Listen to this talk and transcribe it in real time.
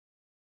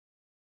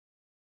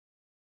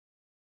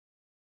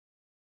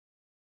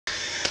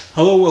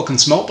Hello, welcome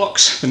to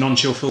Maltbox, the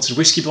non-chill filtered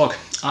whisky blog.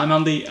 I'm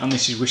Andy and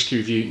this is whisky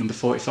review number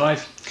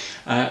 45.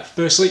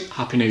 Firstly,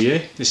 Happy New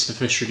Year. This is the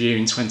first review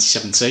in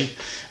 2017.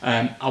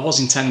 I was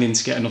intending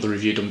to get another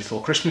review done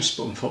before Christmas,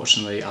 but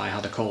unfortunately I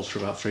had a cold for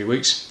about 3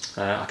 weeks.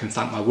 I can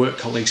thank my work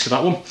colleagues for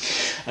that one.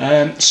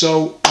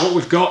 So what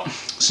we've got,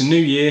 it's a new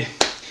year.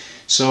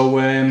 So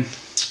I'm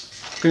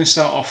going to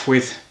start off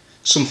with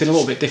something a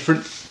little bit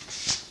different,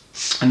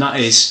 and that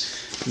is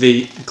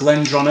the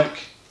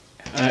Glendronach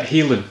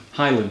Hielan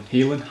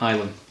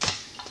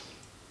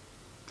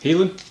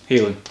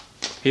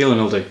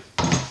will do.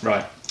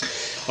 Right.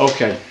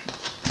 Okay.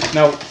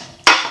 Now,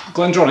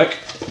 Glendronach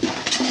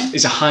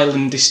is a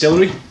Highland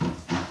distillery.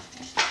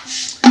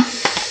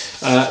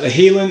 The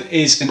Hielan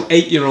is an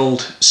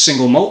 8-year-old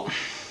single malt,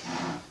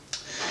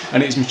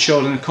 and it's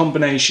matured in a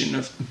combination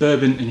of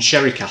bourbon and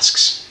sherry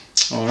casks.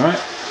 All right.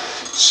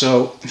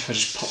 So if I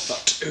just pop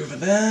that over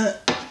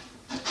there,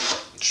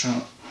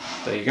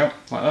 there you go,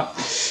 like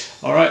that.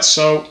 All right.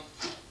 So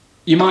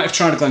you might have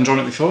tried a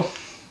Glendronach before.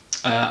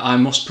 I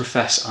must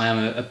profess I am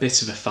a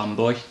bit of a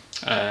fanboy.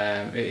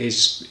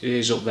 It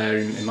is up there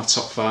in my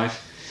top 5.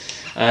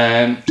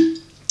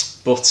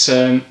 But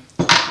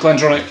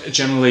Glendronach are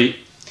generally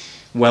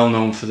well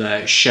known for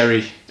their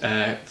sherry,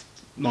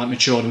 like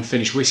matured and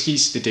finished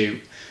whiskies. They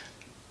do,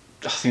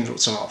 I think they're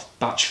up to about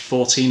batch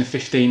 14 or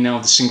 15 now,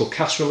 the single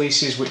cask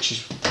releases, which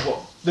is what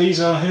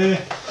these are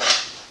here.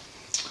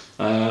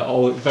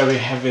 All very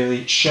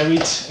heavily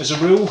sherried as a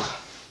rule.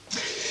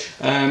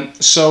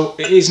 So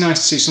it is nice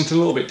to see something a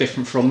little bit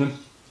different from them,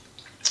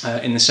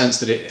 in the sense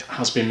that it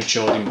has been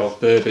matured in both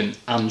bourbon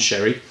and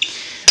sherry.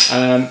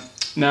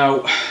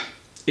 Now,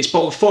 it's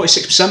bottled at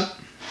 46%,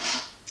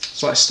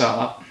 so let's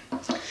start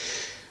that.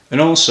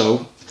 And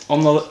also,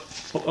 on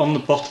the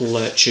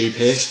bottle tube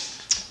here,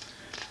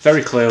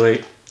 very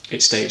clearly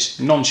it states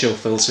non-chill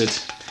filtered,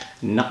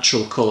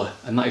 natural colour,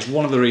 and that is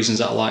one of the reasons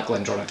that I like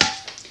Glendronach.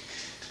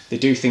 They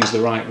do things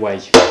the right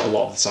way a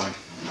lot of the time.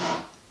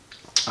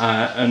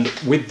 And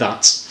with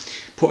that,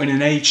 putting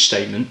an age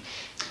statement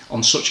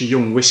on such a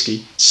young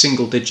whisky,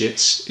 single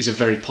digits, is a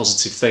very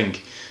positive thing.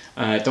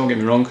 Don't get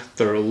me wrong,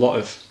 there are a lot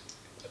of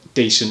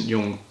decent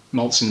young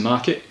malts in the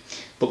market,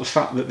 but the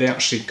fact that they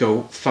actually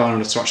go far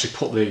enough to actually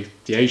put the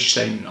age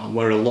statement on,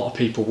 where a lot of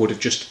people would have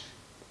just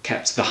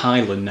kept the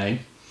Hielan name,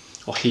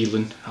 or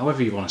Hielan,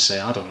 however you want to say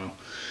it, I don't know,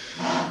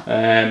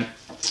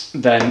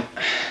 then,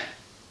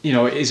 you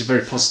know, it is a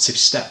very positive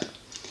step.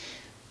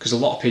 Because a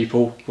lot of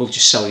people will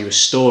just sell you a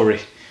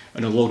story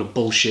and a load of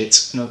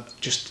bullshit, and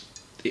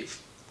it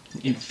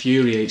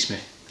infuriates me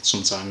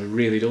sometimes. It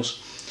really does.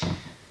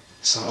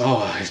 It's like, oh,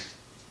 I was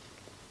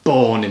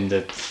born in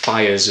the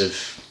fires of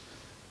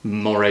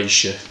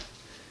Moratia.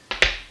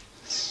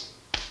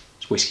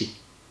 It's whiskey.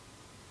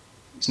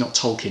 It's not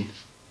Tolkien.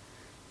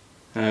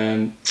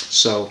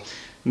 So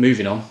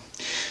moving on.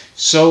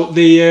 So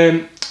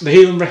the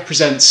Hielan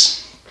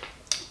represents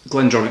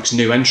Glendronach's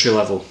new entry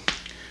level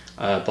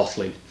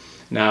bottling.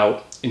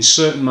 Now, in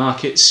certain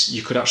markets,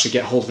 you could actually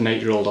get hold of an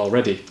 8-year-old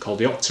already called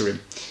the Octarim,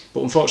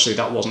 but unfortunately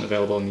that wasn't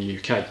available in the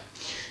UK.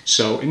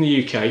 So in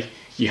the UK,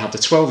 you had the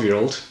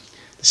 12-year-old,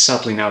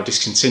 sadly now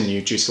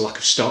discontinued due to lack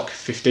of stock,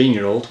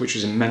 15-year-old, which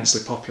was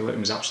immensely popular and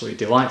was absolutely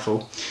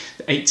delightful,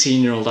 the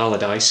 18-year-old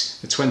Allardyce,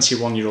 the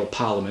 21-year-old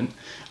Parliament,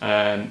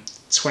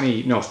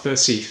 34-year-old,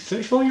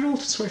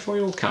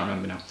 24-year-old, can't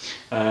remember now,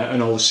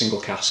 and all the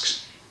single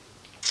casks.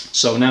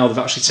 So now they've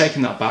actually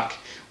taken that back.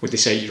 With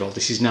this 8-year-old,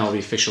 this is now the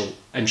official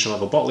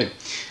entry-level bottling.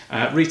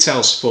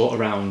 Retails for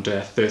around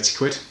 30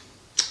 quid,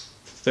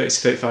 30 to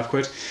 35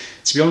 quid.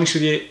 To be honest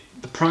with you,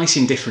 the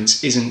pricing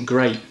difference isn't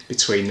great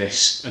between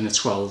this and the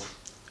 12.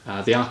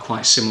 They are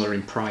quite similar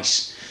in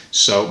price,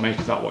 so make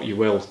of that what you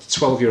will. The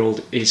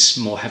 12-year-old is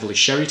more heavily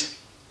sherried.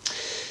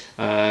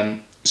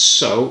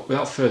 So,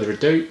 without further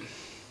ado,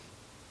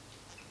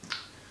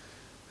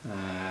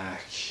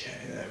 okay,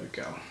 there we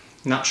go.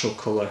 Natural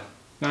colour,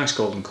 nice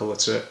golden colour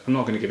to it. I'm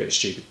not going to give it a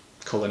stupid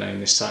colour name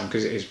this time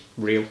because it is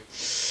real.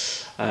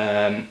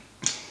 Nah,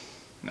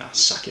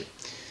 sack it.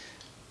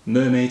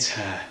 Mermaid's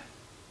hair.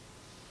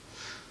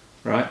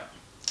 Right.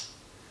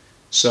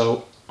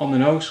 So on the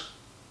nose,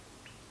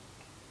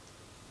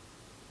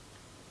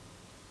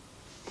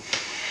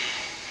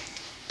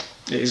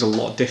 it is a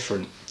lot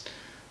different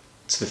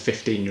to the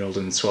 15-year-old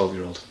and the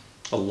 12-year-old.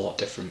 A lot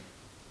different.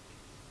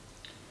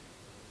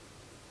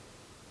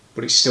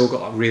 But it's still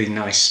got a really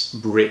nice,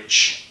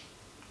 rich,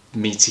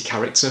 meaty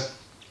character.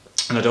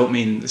 And I don't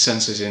mean the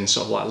sense as in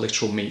sort of like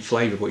literal meat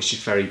flavour, but it's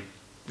just very,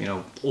 you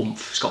know,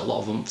 oomph. It's got a lot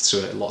of oomph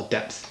to it, a lot of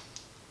depth.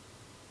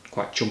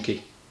 Quite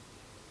chunky.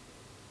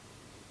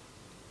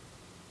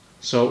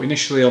 So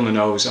initially on the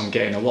nose, I'm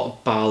getting a lot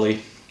of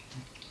barley,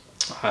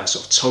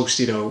 sort of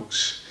toasted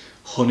oats,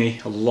 honey,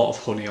 a lot of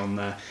honey on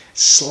there.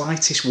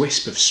 Slightest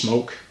wisp of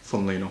smoke,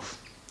 funnily enough,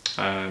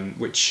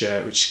 which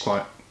is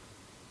quite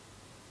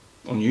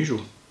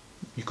unusual,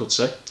 you could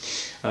say.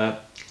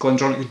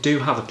 Glendronach do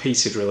have a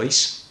peated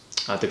release.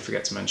 I did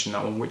forget to mention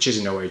that one, which is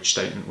a no age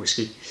statement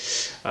whisky.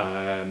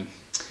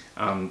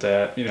 and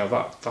you know,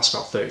 that's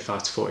about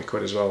 35 to 40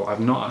 quid as well. I've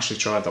not actually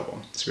tried that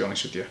one, to be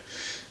honest with you,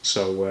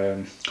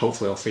 so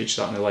hopefully I'll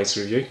feature that in a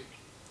later review.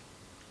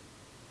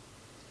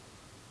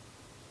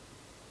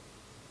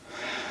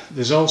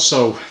 There's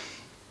also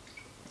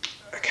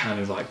a kind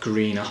of like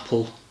green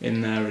apple in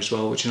there as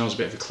well, which I know is a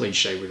bit of a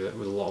cliche with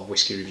a lot of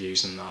whiskey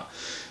reviews and that,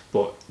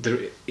 but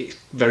it's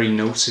very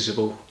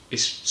noticeable.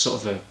 It's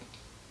sort of a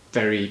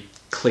very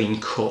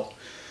clean cut,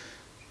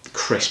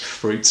 crisp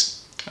fruit,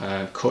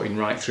 cutting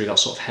right through that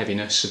sort of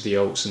heaviness of the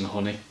oats and the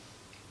honey.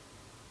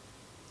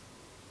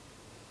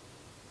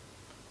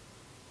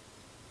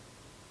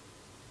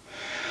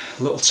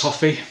 A little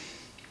toffee.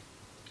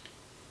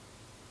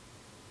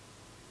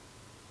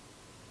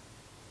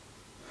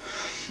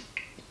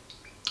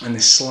 And the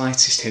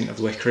slightest hint of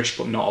licorice,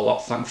 but not a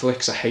lot, thankfully,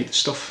 because I hate the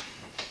stuff.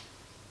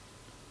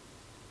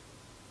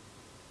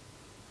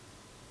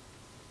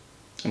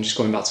 I'm just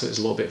going back to it, there's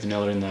a little bit of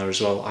vanilla in there as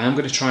well. I am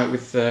going to try it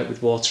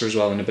with water as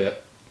well in a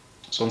bit.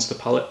 So onto the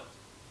palate.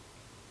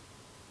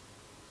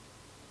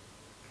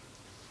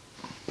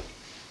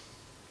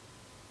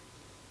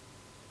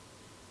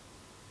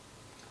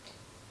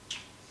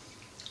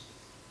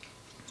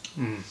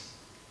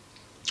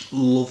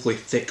 Lovely,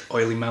 thick,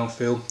 oily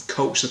mouthfeel.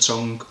 Coats the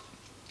tongue,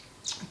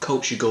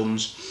 coats your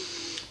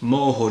gums,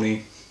 more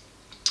honey,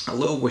 a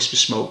little wisp of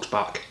smoked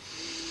back.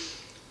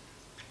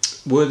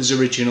 Werther's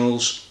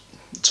Originals,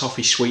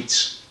 toffee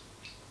sweets.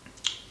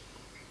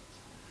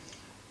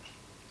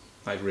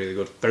 Like really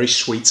good. Very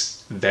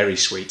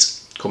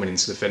sweet coming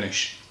into the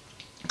finish.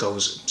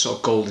 Goes sort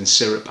of golden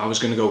syrup. I was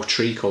going to go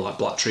treacle, like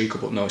black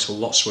treacle, but no, it's a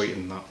lot sweeter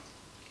than that.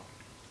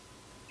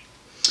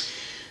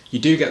 You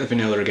do get the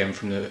vanilla again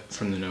from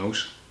the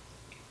nose.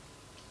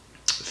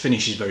 The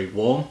finish is very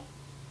warm.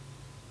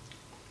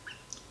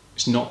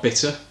 It's not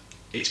bitter.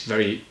 It's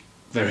very,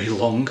 very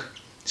long,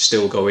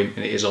 still going,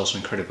 and it is also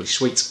incredibly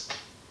sweet.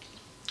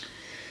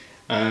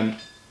 I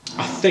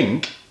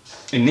think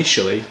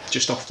initially,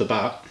 just off the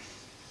bat,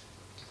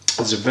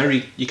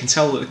 you can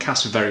tell that the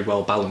cask is very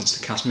well balanced.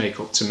 The cask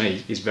makeup to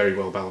me is very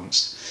well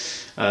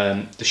balanced.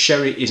 The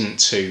sherry isn't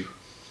too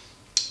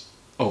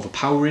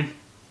overpowering.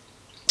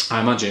 I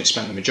imagine it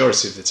spent the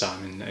majority of the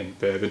time in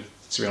bourbon,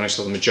 to be honest,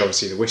 or the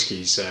majority of the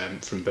whiskies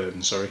from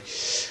bourbon, sorry.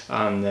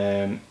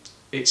 And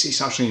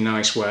it's actually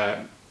nice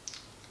where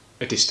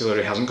a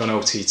distillery hasn't gone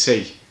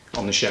OTT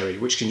on the sherry,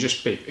 which can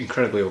just be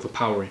incredibly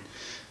overpowering.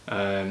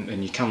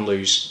 And you can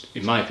lose,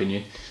 in my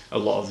opinion, a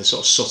lot of the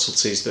sort of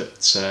subtleties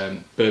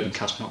that bourbon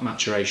cask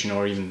maturation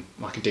or even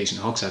like a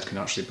decent hogshead can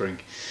actually bring.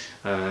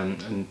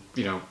 And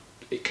you know,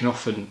 it can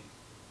often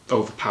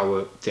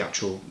overpower the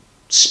actual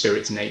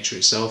spirit nature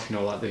itself, you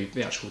know, like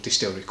the actual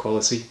distillery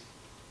quality.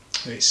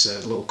 It's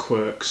little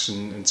quirks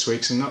and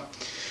tweaks and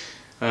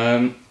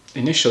that.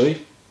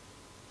 Initially,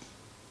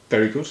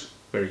 very good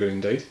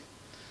indeed.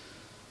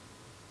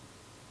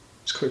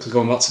 Just quickly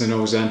going back to the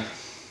nose then.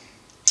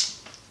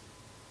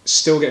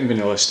 Still getting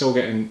vanilla, still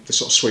getting the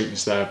sort of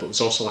sweetness there, but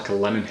there's also like a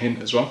lemon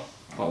hint as well,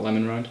 like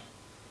lemon rind.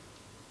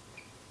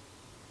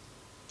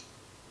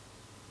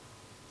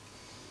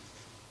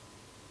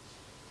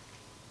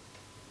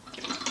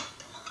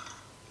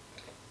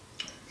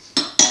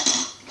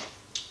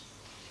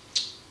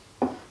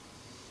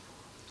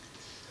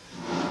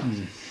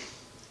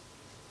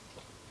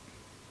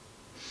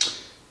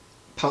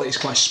 Palate is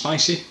quite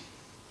spicy,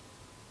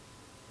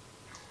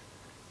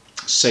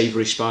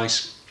 savoury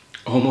spice,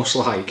 almost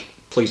like,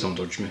 please don't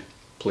judge me,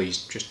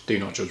 please just do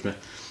not judge me,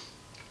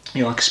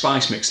 you know, like a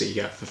spice mix that you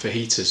get for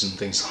fajitas and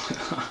things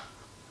like that,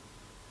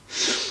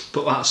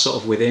 but that's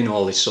sort of within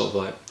all this sort of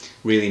like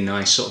really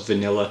nice sort of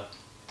vanilla,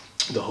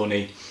 the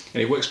honey,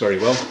 and it works very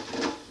well.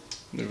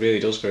 It really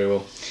does very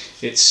well.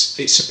 It's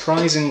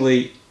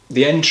surprisingly,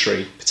 the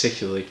entry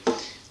particularly,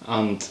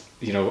 and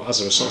you know,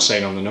 as I was sort of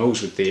saying on the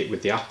nose with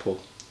the apple,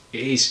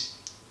 it is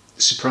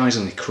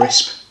surprisingly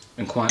crisp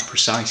and quite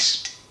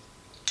precise,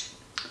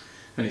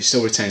 and it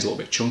still retains a little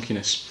bit of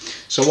chunkiness.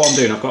 So what I'm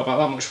doing, I've got about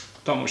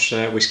that much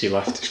whiskey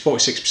left. It's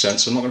 46%,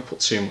 so I'm not going to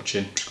put too much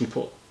in. I'm just going to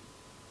put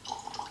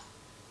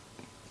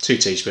 2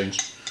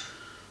 teaspoons.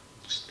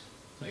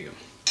 There you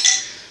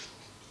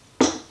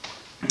go.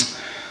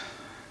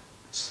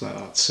 Just let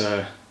that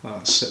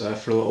sit there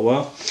for a little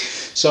while.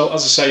 So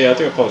as I say, I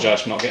do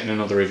apologise for not getting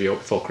another review up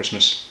before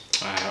Christmas.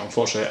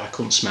 Unfortunately, I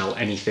couldn't smell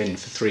anything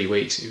for 3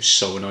 weeks. It was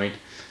so annoying.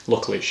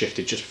 Luckily, it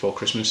shifted just before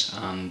Christmas,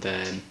 and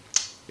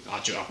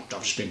I've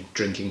just been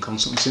drinking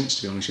constantly since,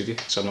 to be honest with you,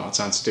 so I've not had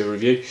time to do a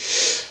review.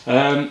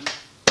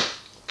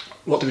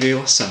 What did we do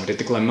last time? We did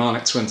the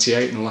Glendronach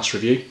 8yr in the last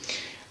review.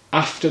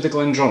 After the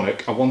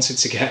Glendronach, I wanted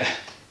to get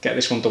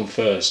this one done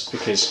first,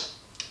 because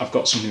I've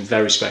got something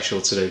very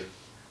special to do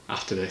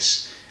after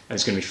this. And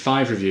it's going to be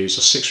 5 reviews,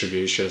 or 6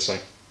 reviews, should I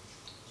say.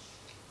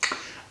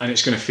 And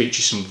it's going to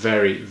feature some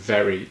very,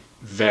 very,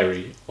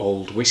 very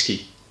old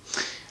whiskey.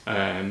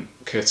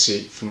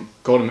 Courtesy from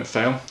Gordon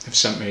MacPhail, have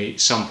sent me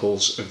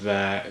samples of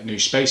their new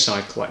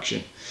Speyside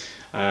collection,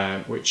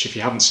 which, if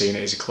you haven't seen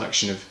it, is a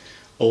collection of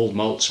old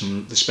malts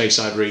from the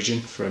Speyside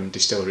region, from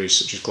distilleries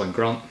such as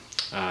Glendronach,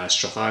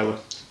 Strathisla,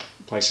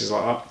 places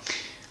like that.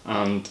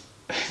 and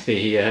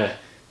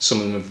some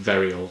of them are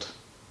very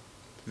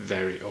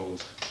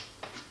old,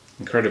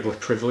 incredibly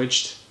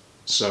privileged.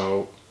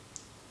 So,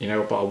 you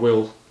know, but I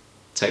will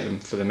take them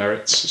for the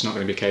merits. It's not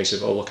going to be a case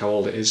of, oh, look how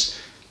old it is,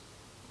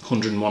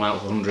 101 out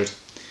of 100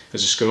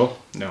 as a score.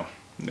 No.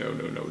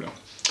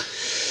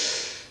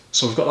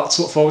 So we've got that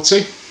to look forward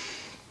to.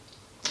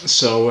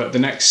 So the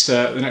next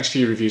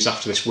few reviews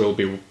after this will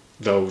be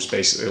those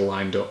basically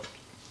lined up,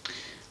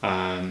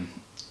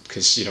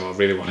 because you know, I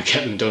really want to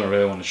get them done. I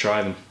really want to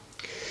try them.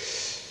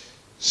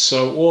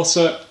 So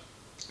water,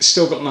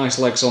 still got nice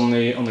legs on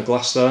the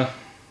glass there.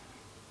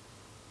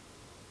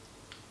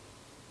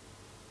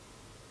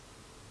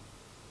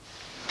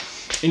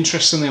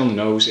 Interestingly, on the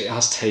nose, it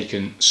has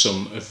taken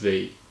some of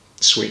the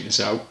sweetness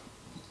out.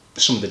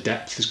 Some of the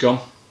depth has gone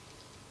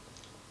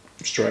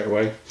straight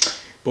away,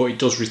 but it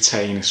does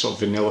retain a sort of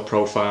vanilla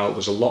profile.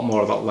 There's a lot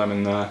more of that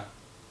lemon there.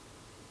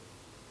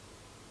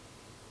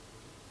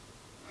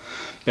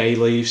 Bay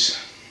leaves.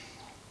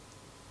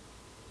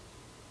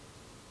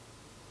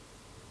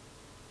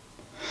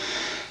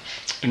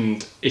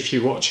 And if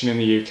you're watching in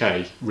the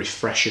UK,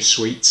 refresher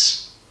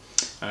sweets.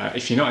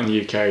 If you're not in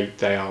the UK,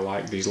 they are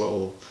like these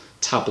little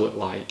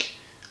tablet-like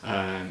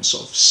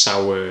sort of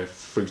sour,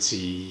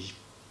 fruity,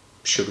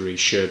 sugary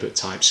sherbet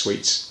type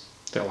sweets.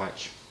 They're like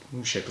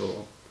shaped a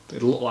little. They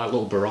look like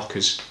little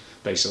Baroccas,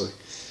 basically.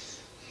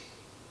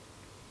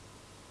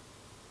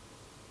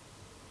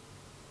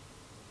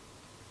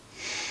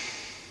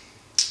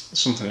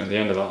 Something at the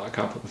end of that I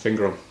can't put my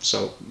finger on.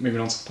 So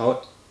moving on to the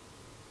palate.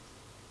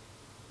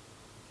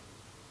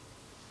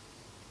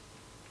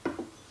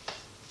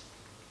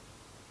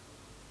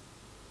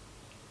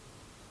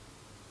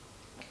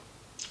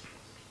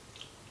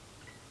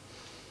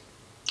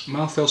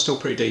 Mouthfeel's still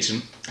pretty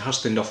decent. It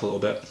has thinned off a little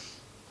bit.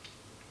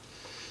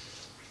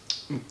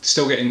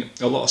 Still getting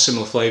a lot of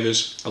similar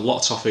flavours, a lot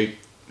of toffee,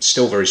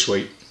 still very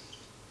sweet.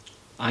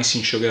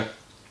 Icing sugar,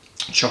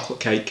 chocolate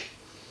cake.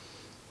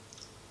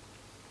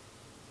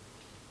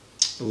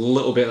 A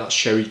little bit of that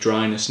sherry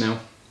dryness now.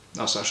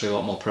 That's actually a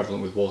lot more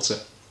prevalent with water.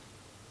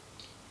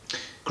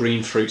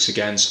 Green fruits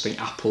again, so I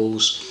think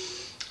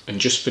apples. And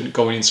just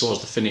going in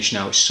towards the finish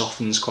now, it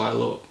softens quite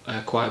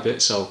a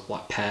bit. So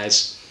like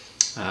pears,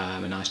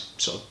 a nice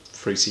sort of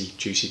fruity,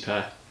 juicy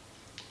pear.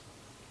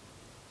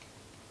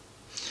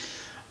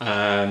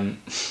 And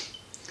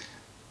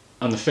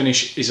the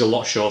finish is a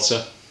lot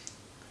shorter.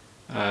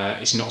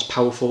 It's not as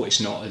powerful, it's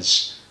not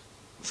as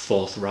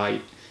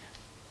forthright,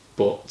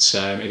 but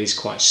it is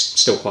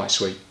still quite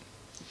sweet.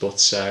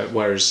 But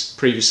whereas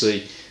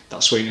previously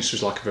that sweetness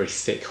was like a very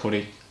thick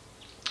honey,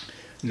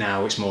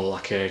 now it's more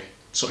like a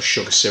sort of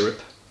sugar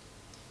syrup,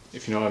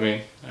 if you know what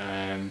I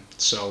mean.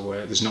 So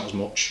there's not as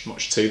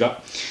much to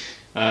that.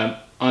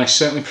 I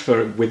certainly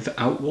prefer it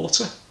without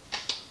water,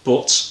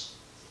 but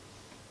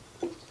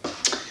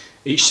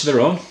each to their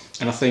own.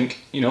 And I think,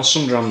 you know,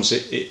 some drams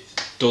it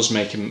does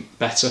make them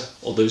better.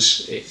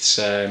 Others it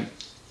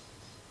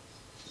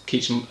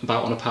keeps them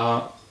about on a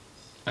par.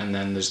 And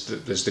then there's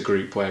the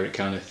group where it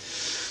kind of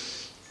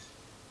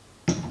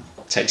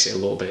takes it a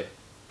little bit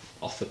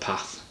off the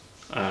path.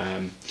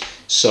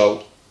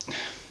 So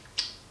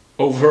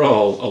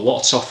overall, a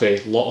lot of toffee,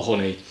 a lot of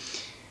honey.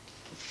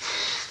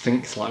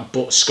 Think like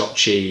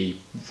butterscotchy,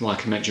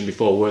 like I mentioned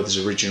before,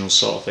 Werther's Original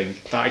sort of thing.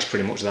 That is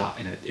pretty much that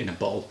in a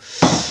bottle.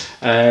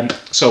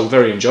 So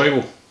very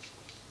enjoyable.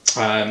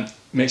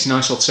 Makes a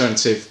nice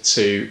alternative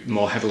to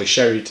more heavily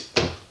sherried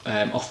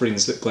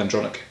offerings that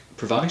Glendronach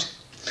provide.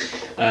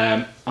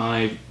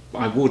 I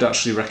would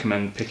actually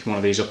recommend picking one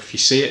of these up if you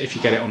see it, if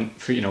you get it on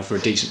for a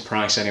decent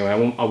price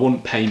anyway. I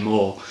wouldn't pay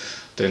more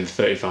than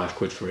 35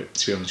 quid for it,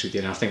 to be honest with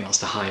you, and I think that's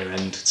the higher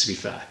end, to be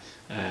fair.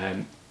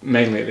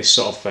 Mainly at this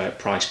sort of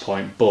price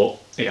point, but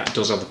it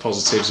does have the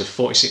positives of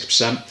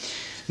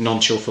 46%,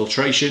 non-chill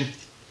filtration,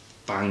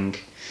 bang,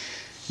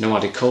 no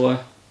added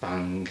colour,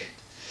 bang.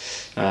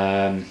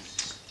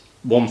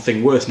 One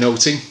thing worth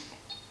noting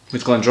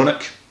with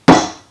Glendronach,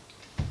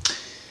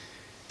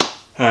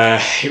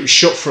 it was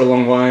shut for a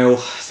long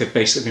while. They've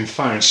basically been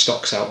firing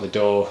stocks out the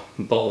door,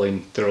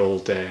 bottling their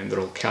old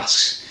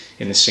casks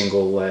in the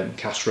single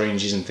cask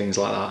ranges and things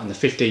like that. And the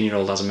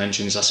 15-year-old, as I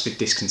mentioned, has to be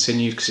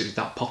discontinued because it was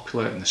that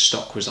popular and the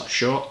stock was that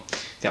short.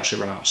 They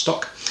actually ran out of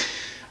stock.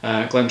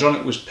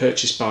 Glendronach was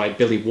purchased by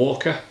Billy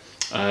Walker,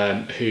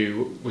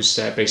 who was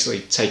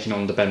basically taking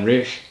on the Ben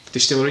Riach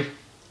distillery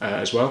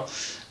as well,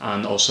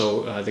 and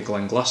also the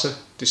Glenglasser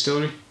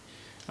distillery,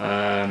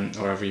 or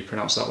however you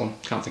pronounce that one.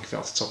 Can't think of it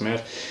off the top of my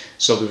head.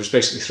 So there was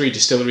basically 3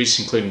 distilleries,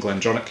 including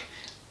Glendronach,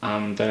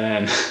 and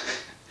then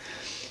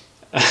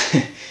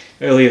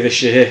earlier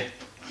this year,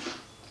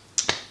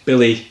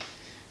 Billy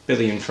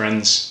and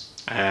friends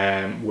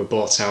were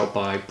bought out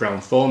by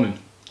Brown-Forman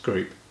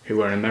Group, who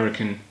were an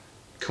American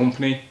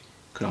company,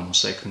 could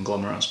almost say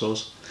conglomerate I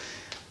suppose,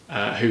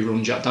 who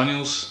run Jack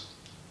Daniel's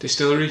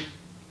distillery.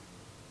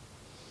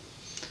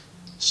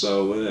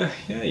 So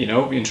yeah, you know,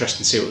 it'll be interesting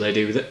to see what they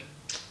do with it.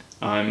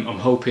 I'm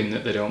hoping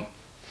that they don't,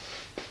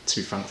 to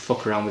be frank,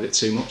 fuck around with it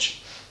too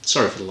much.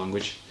 Sorry for the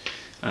language,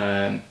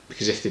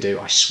 because if they do,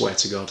 I swear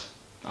to God,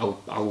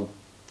 I'll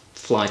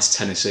fly to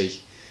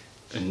Tennessee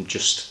and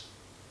just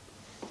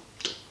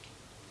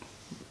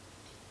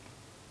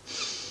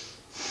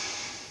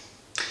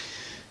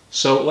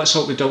so let's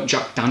hope they don't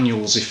Jack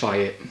Danielsify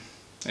it,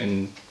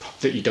 and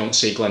that you don't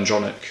see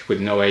Glendronach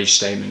with no age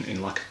statement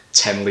in like a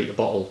 10-litre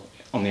bottle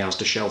on the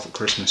Asda shelf at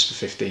Christmas for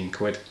 15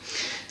 quid.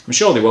 I'm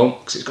sure they won't,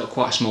 because it's got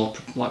quite a small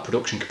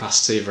production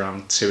capacity of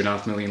around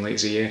 2.5 million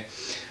litres a year.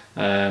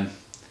 But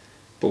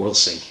we'll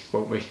see,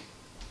 won't we?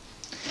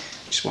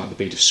 Just wipe the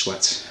bead of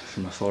sweat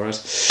from my forehead.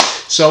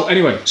 So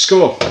anyway,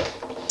 score.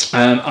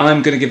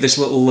 I'm going to give this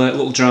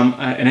little dram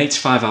an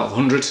 85 out of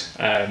 100.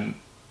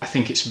 I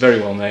think it's very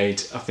well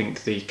made. I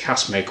think the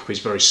cask makeup is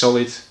very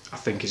solid. I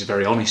think it's a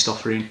very honest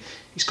offering.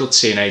 It's good to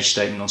see an age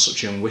statement on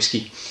such a young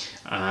whisky,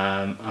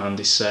 and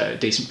it's a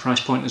decent price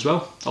point as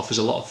well. Offers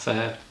a lot of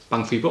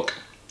bang for your buck.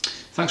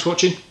 Thanks for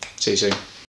watching. See you soon.